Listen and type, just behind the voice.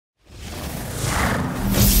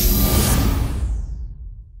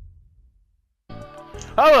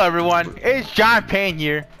Hello everyone, it's John Payne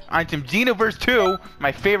here on some Xenoverse 2,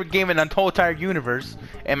 my favorite game in the whole entire universe,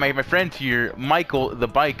 and my friends here, Michael the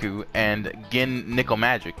Baiku and Gin Nickel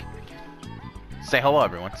Magic. Say hello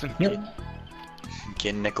everyone.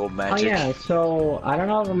 Gin Nickel Oh Magic. yeah, so I don't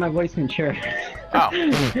know if my voice can share. Oh,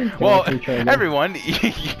 well, everyone,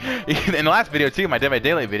 in the last video too, my Dead by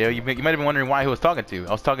Daylight video, you might have been wondering why I was talking to.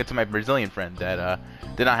 I was talking to my Brazilian friend that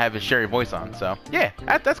did not have his Sherry voice on, so yeah,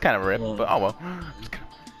 that's kind of a rip, but oh well.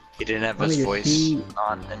 He didn't have his voice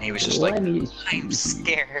on, and he was just like, I'm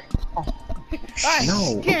scared.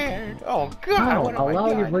 I'm scared. Oh god. No,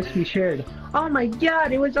 allow your voice to be shared. Oh my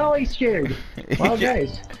god, it was always shared. Well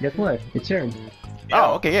guys, guess what? It's shared.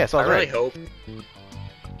 Oh, okay, yeah, so I really hope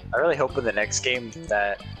in the next game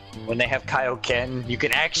that when they have Kaioken, you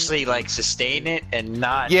can actually like sustain it and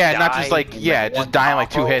not die not just like just die in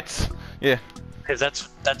like 2 hits. Yeah. Because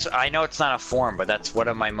that's I know it's not a form, but that's one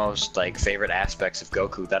of my most like favorite aspects of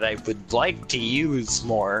Goku that I would like to use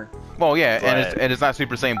more. Well, yeah, and it's not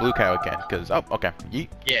Super Saiyan Blue Kaioken, because okay. Yeet.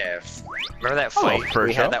 Yeah, remember that fight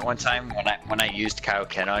we had that one time when I used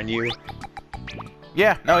Kaioken on you?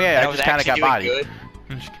 Yeah, no, yeah, I just kind of got bodied.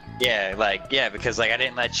 Yeah, because like I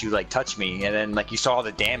didn't let you like touch me, and then like you saw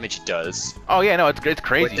the damage it does. Oh yeah, no, it's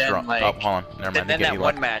crazy strong. Like, oh, hold on, never mind. And then that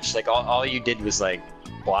one match, like all you did was like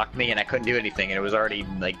block me, and I couldn't do anything, and it was already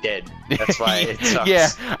like dead. That's why it sucks. Yeah,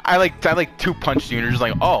 I like 2 punched you, and you're just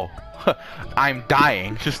like, oh, I'm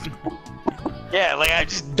dying. Just. Yeah, like I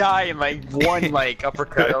just die in my one like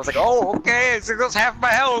uppercut. I was like, oh, okay, so goes half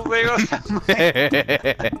my health. There goes half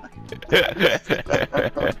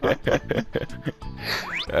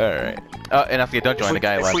Alright. And after don't join the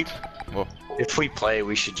guy left. If we play,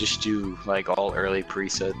 we should just do like all early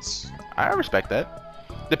presets. I respect that.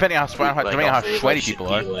 Depending on how sweaty people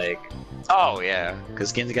are. Like, oh yeah,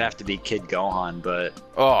 because Gin's gonna have to be Kid Gohan, but.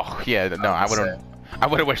 Oh yeah, no, I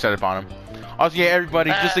would have wished that upon him. Also, yeah,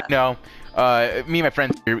 everybody, just so you know, me and my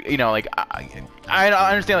friends here, you know, like I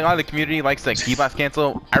understand like a lot of the community likes like key blast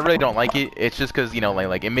cancel. I really don't like it. It's just because, you know,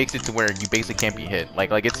 like it makes it to where you basically can't be hit.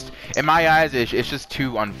 Like it's in my eyes, it's just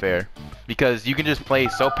too unfair because you can just play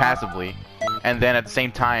so passively, and then at the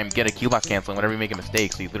same time get a key blast cancel whenever you make a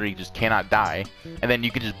mistake, so you literally just cannot die, and then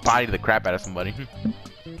you can just body the crap out of somebody.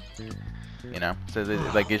 You know, so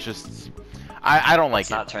like it's just I don't like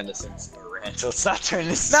it. Not turn this into a rant. So let's not turn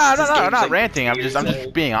this. No, I'm not ranting. I'm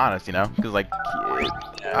just being honest, you know, because like,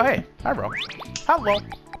 oh hey, hi bro, hello,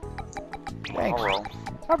 thanks,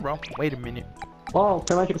 hi bro. Wait a minute. Well,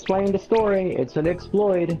 pretty much explain the story. It's an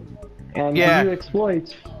exploit, and yeah. when you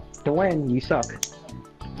exploit to win, you suck.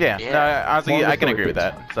 Yeah, no, honestly, I can agree with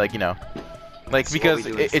that. It's like, you know, like so because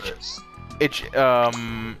it's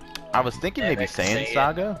I was thinking maybe Saiyan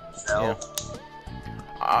Saga. No.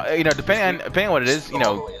 Yeah. You know, depending on what it is, you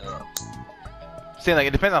know. Saying like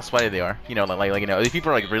it depends how sweaty they are, you know, like you know, if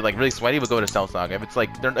people are like really sweaty, we'll go to Cell Saga. If it's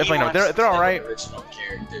like they're all right. Original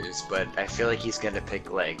characters, but I feel like he's gonna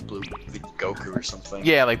pick like Blue Goku or something.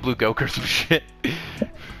 Yeah, like Blue Goku or some shit.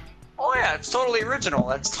 Oh yeah, it's totally original.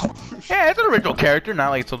 That's totally. Yeah, it's an original character,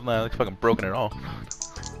 not like it's like fucking broken at all.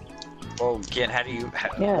 Well, Ken, how do you?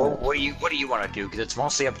 What do you want to do? Because it's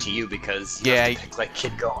mostly up to you. Because you have to pick like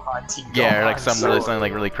Kid Gohan, Team Gohan. Yeah, or like something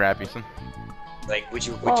like really crappy. Like, would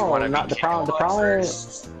you want to be the problem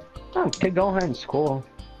is, Kid Gohan's cool.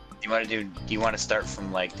 Do you want to start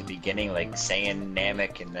from like the beginning, like Saiyan,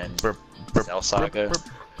 Namek, and then Cell Saga?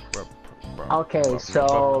 Okay,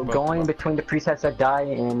 so going between the presets that die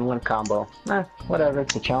in one combo. Whatever,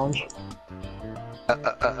 it's a challenge.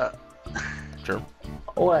 Sure.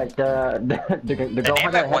 What, the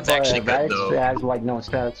Gohan that one's actually good, though. has like no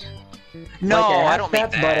stats. No, like, I don't mean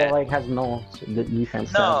stats, that. But it like has no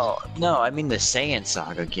defense stats. No, I mean the Saiyan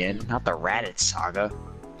Saga again, not the Raditz Saga.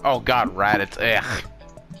 Oh god, Raditz, ugh.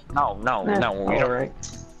 No, Alright.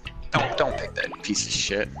 Don't pick that piece of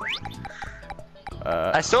shit.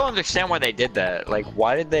 I still understand why they did that. Like,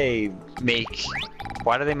 why did they make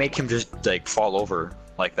him just like fall over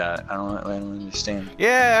like that? I don't understand.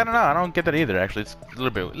 Yeah, I don't know. I don't get that either. Actually, it's a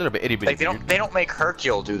little bit itty bitty. Like they don't make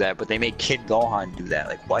Hercule do that, but they make Kid Gohan do that.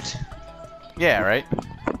 Like what? Yeah, right.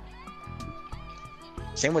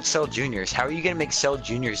 Same with Cell Juniors. How are you gonna make Cell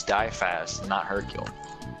Juniors die fast and not Hercule?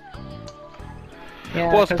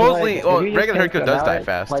 Yeah, well, supposedly, like, regular Hercule does die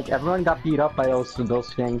fast. Like everyone got beat up by those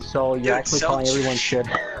things, so you're actually telling everyone shit.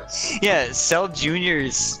 Yeah, Cell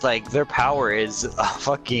Juniors, like their power is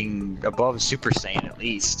fucking above Super Saiyan at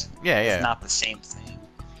least. Yeah. It's not the same thing.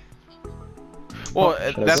 Well,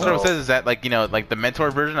 that's what it says is that, like, you know, like the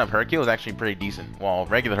mentor version of Hercule is actually pretty decent, while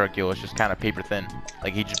regular Hercule is just kind of paper thin.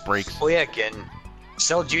 Like he just breaks. Well, yeah, again,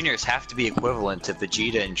 Cell Juniors have to be equivalent to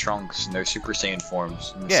Vegeta and Trunks in their Super Saiyan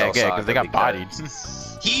forms. Yeah, because they got bodied.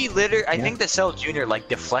 He literally, I think the Cell Junior like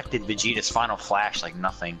deflected Vegeta's final flash like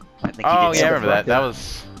nothing. I think he Oh did yeah, I remember that. deflected. That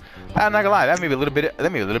was. I'm not gonna lie. That made me a little bit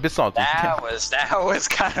salty. That was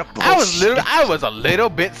kind of bullshit. I was a little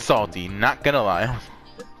bit salty. Not gonna lie.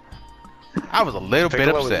 I was a little bit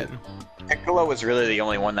upset. Piccolo was really the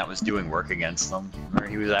only one that was doing work against them, or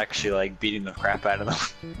he was actually like beating the crap out of them.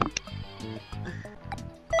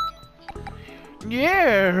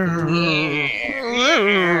 Yeah.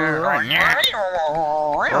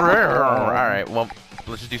 Alright, well,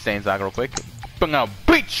 let's just do Saiyan Saga real quick. I'm gonna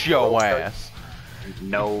beat your ass.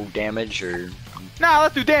 No damage or... Nah,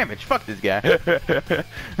 let's do damage. Fuck this guy. I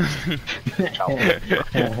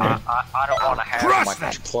don't want to have my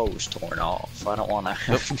clothes torn off. I don't want to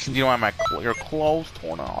have... You don't want your clothes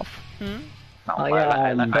torn off? Oh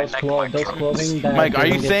yeah, those clothing. Mike, are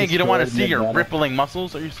you saying you don't want to see your rippling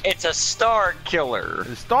muscles? It's a star killer.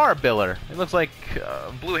 The star biller. It looks like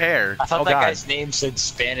blue hair. I thought that guy's name said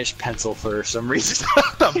Spanish pencil for some reason.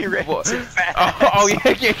 He read it too fast. Oh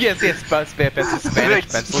yeah, Spanish pencil.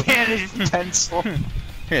 Spanish pencil.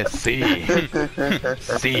 Yeah, see.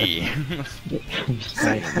 See.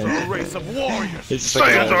 A race of warriors.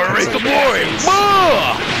 Saiyans are a race of warriors.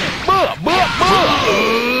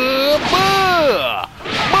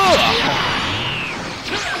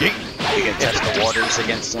 You can test the waters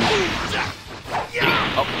against him.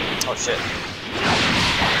 Oh shit.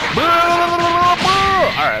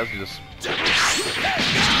 Alright, let's do this.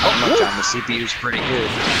 Oh no, John, the CPU's pretty good.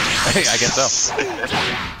 Hey, I guess so.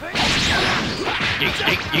 Yeet.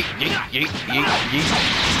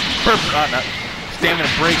 Perfect. Oh, no. Stamina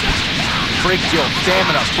break. Break your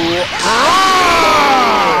stamina, fool.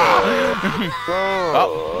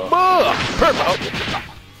 Perfect.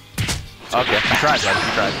 Okay, I tried, buddy.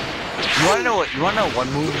 You tried. You wanna know one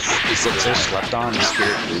move is that so slept on?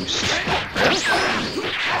 Spirit Boost.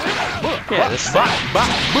 Yeah, this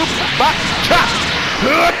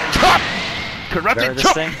Corrupted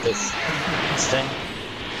chop. This thing.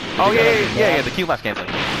 Oh yeah, the Q blast canceling.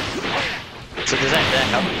 So does that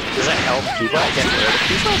help? Does that help people get rid of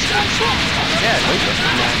people? Yeah, I think so.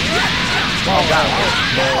 Oh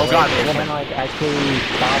god, the woman. Like actually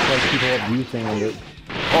stop like people abusing it.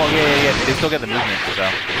 Oh yeah. They still get the movement, so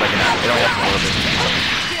like it only helps a little bit.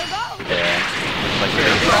 Yeah. Like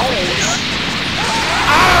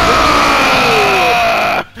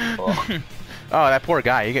Oh, that poor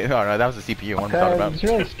guy. Oh no, that was the CPU. What I'm talking about. It's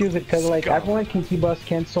really stupid because like everyone can T-Bus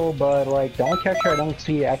cancel, but like the only character I don't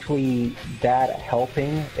see actually that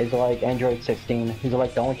helping is like Android 16. He's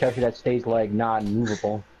like the only character that stays like not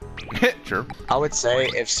movable. Sure. I would say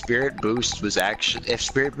if Spirit Boost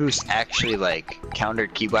actually like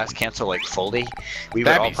countered Key Blast cancel like fully, we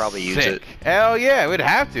would all probably use it. Hell yeah, we'd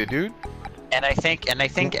have to, dude. And I think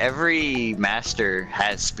every master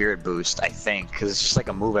has Spirit Boost. I think because it's just like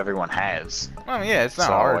a move everyone has. I mean, yeah, it's not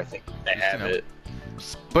hard. I think they have it.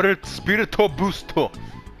 Spirito Boosto.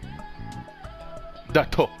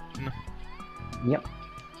 Dato. Yep.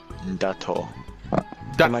 Dato.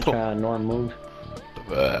 Pretty much a norm move.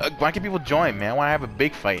 Why can't people join, man? I want to have a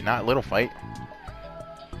big fight, not a little fight.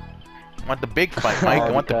 I want the big fight, Mike.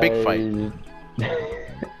 I want the big fight.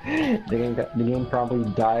 The game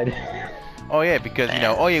probably died. Oh yeah, because you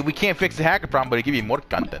know, we can't fix the hacker problem, but it'll give you more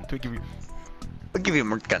content. We'll give you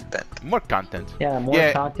more content. More content. Yeah,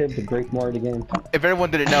 more content to break more of the game. If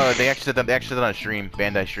everyone didn't know, they actually said that on a stream,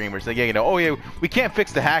 Bandai stream, where it's like, we can't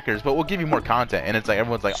fix the hackers, but we'll give you more content, and it's like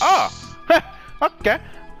everyone's like, okay.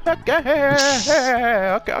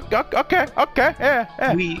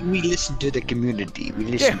 We listen to the community. We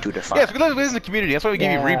listen to the fire. Yes, we listen to the community. That's why we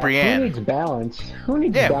give you Rebrienne. Who needs balance? Who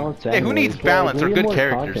needs balance? Yeah, who needs balance or good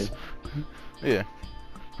characters? Content. Yeah.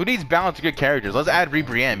 Who needs balance or good characters? Let's add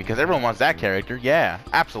Rebrienne because everyone wants that character. Yeah,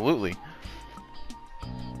 absolutely.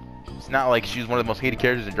 It's not like she's one of the most hated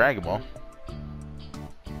characters in Dragon Ball.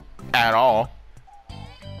 At all.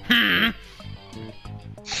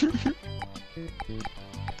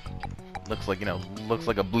 Looks like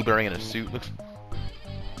a blueberry in a suit.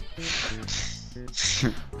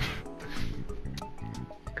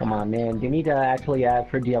 Come on, man. They need to actually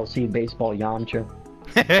add for DLC Baseball Yamcha.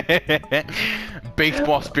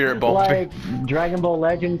 Baseball Spirit Ball. Like, Dragon Ball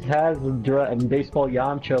Legends has Baseball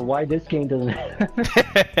Yamcha. Why this game doesn't have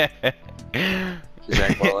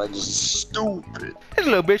Dragon Ball Legends is stupid. It's a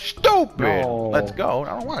little bit stupid. No. Let's go.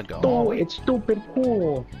 I don't want to go. Oh, it's stupid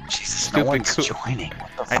cool. Jesus, Stupid no one's cool. joining.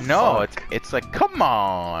 What the I know. fuck? It's like, come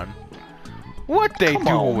on. What they Come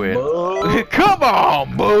on, doing? bud. Come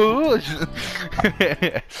on, bud.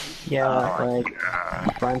 Yeah, like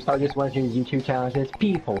Brimestar just went to his YouTube channel and says,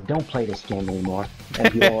 "People, don't play this game anymore."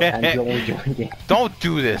 And you'll enjoy the game. Don't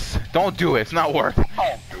do this. Don't do it. It's not worth it.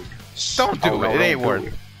 Don't do it. It ain't worth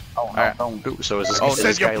it. Oh no, don't do it. So is this, Oh, is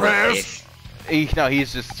this guy like, No,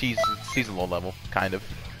 he's a low level, kind of.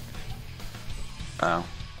 oh.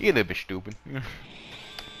 He's a little bit stupid.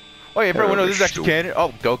 Oh yeah, everyone knows this is actually canon.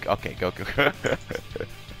 Oh, Goku. Okay, Goku.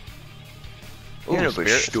 You're a Ooh, bit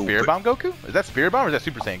Spirit stupid. Bomb Goku? Is that Spirit Bomb or is that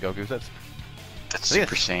Super Saiyan Goku? That's I think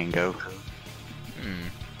Super Saiyan Goku.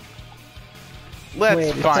 Let's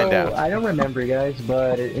Wait, find out. I don't remember, guys,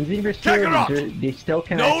 but in Xenoverse Check it out. 2, they still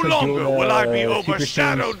can No actually longer do the will I be Super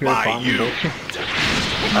Saiyan overshadowed Spirit by Bomb you. bullshit.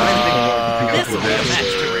 This is a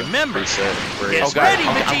match to remember. Oh It's god, ready,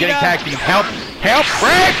 I'm getting Vegeta. tag team. Help! Help!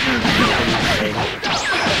 Rick!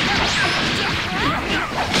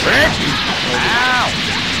 Rick! Ow!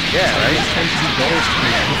 Yeah, right? Since you go to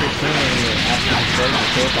Super Saiyan after you start the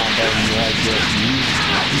Spirit Bomb button, you like just use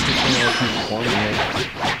Super Saiyan like he's forming it.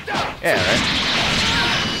 Yeah, right?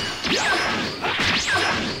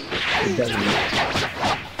 It doesn't.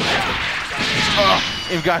 Oh,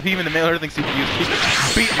 you've got even the male Earthling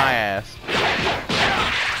CPU beat my ass.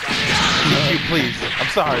 CPU, please. I'm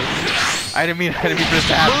sorry. I didn't mean for this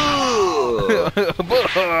to happen.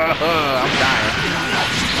 I'm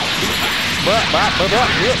dying.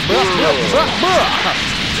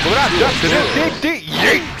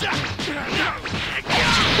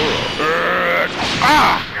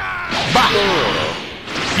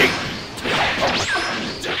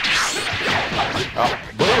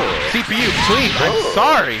 CPU, please, I'm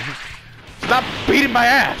sorry. Stop beating my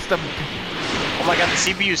ass. Stop. Oh my god, the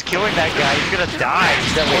CPU's killing that guy. He's gonna die.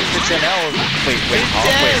 He's got 1% health.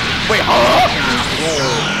 Wait,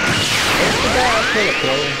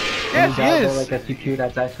 Yes, he is. Like a CPU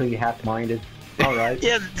that's actually half-minded. Alright.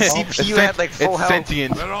 Yeah, the CPU had like full it's health.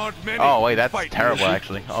 sentient. There aren't many Oh wait, that's fight terrible music.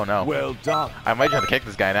 actually. Oh no. Well done. I might try to kick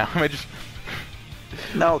this guy now. I might just.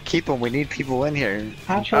 No, keep him. We need people in here.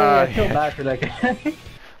 Actually, I feel bad for that guy.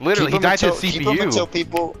 Literally, he died to his Keep him until CPU.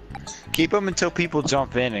 people. Keep him until people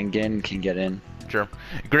jump in and can get in. Sure.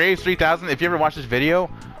 Graves 3000. If you ever watch this video,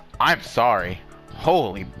 I'm sorry.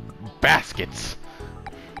 Holy baskets.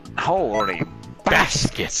 Holy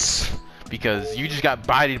Baskets. Because you just got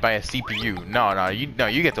bodied by a CPU. No,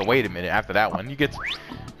 you get to wait a minute after that one. You get to...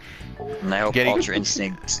 And I hope Getting- Ultra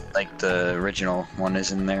Instinct, like the original one,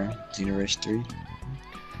 is in there. Xenoverse 3.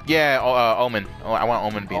 Yeah, Omen. Oh, I want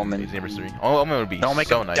Omen to be in Xenoverse 3. Omen would be Don't make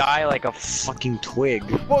so him nice. die like a fucking twig.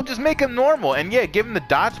 Well, just make him normal, and yeah, give him the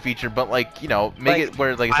dodge feature, but like, you know, make Like, it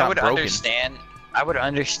where like it's I not would broken. I would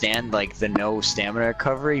understand like the no stamina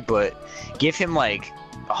recovery, but give him like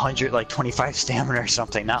 100, like 25 stamina or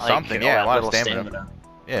something, not like Something, yeah, a lot of little stamina.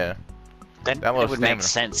 Yeah. Then That it little would make stamina.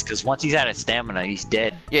 sense, because once he's out of stamina, he's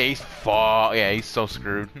dead. Yeah, he's he's so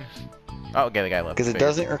screwed. Oh, okay, the guy left. Because it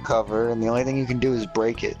doesn't recover, and the only thing you can do is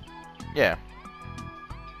break it. Yeah.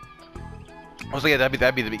 Oh, so yeah,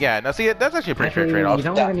 that'd be the yeah. Now see, that's actually a pretty fair trade-off. You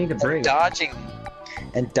don't even need to break.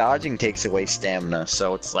 Dodging takes away stamina,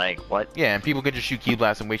 so it's like what? Yeah, and people could just shoot key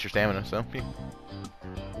blasts and waste your stamina. So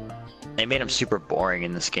They made him super boring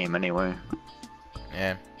in this game anyway.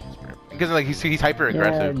 yeah, because like he's hyper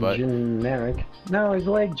aggressive, Yeah, but generic. No, it's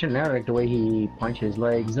like generic the way he punches.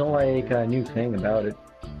 Like, there's no like new thing about it.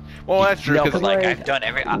 well, that's true. No, Because but like like, I've done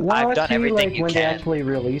Well, everything like, you when they can. actually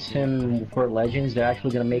release him for Legends, they're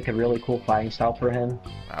actually gonna make a really cool fighting style for him.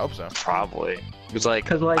 I hope so. Probably. It's like,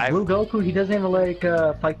 Cause like Blue Goku, he doesn't even like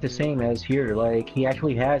fight the same as here. Like, he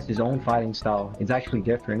actually has his own fighting style. It's actually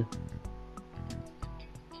different.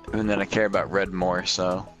 and then I care about Red more,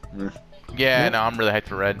 so. Yeah, no, I'm really hyped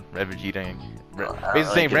for Red Vegeta. And basically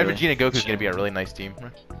saying Red Vegeta and Goku's gonna be a really nice team.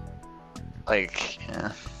 Like,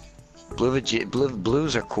 yeah.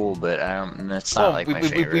 Blues are cool, but that's not like my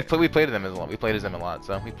favorite. We played them as a lot. We played as them a lot,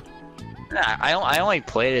 so. Nah, I only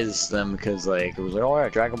played as them because like it was like, oh yeah,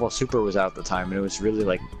 Dragon Ball Super was out at the time, and it was really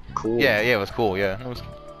like cool. Yeah, it was cool. Yeah, it was.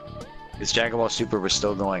 Because Dragon Ball Super was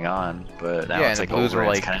still going on, but now Yeah, it's and like the Blues over,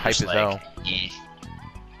 were it's like kinda hype just as like, hell.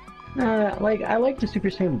 Like, I like the Super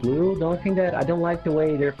Saiyan Blue. The only thing that I don't like the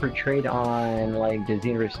way they're portrayed on like the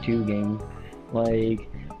Xenoverse 2 game. Like,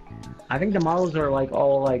 I think the models are like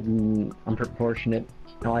all like unproportionate.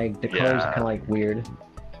 And, like the colors are kind of like weird.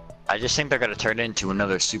 I just think they're gonna turn it into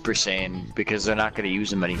another Super Saiyan because they're not gonna use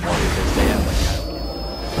them anymore because they have like kind of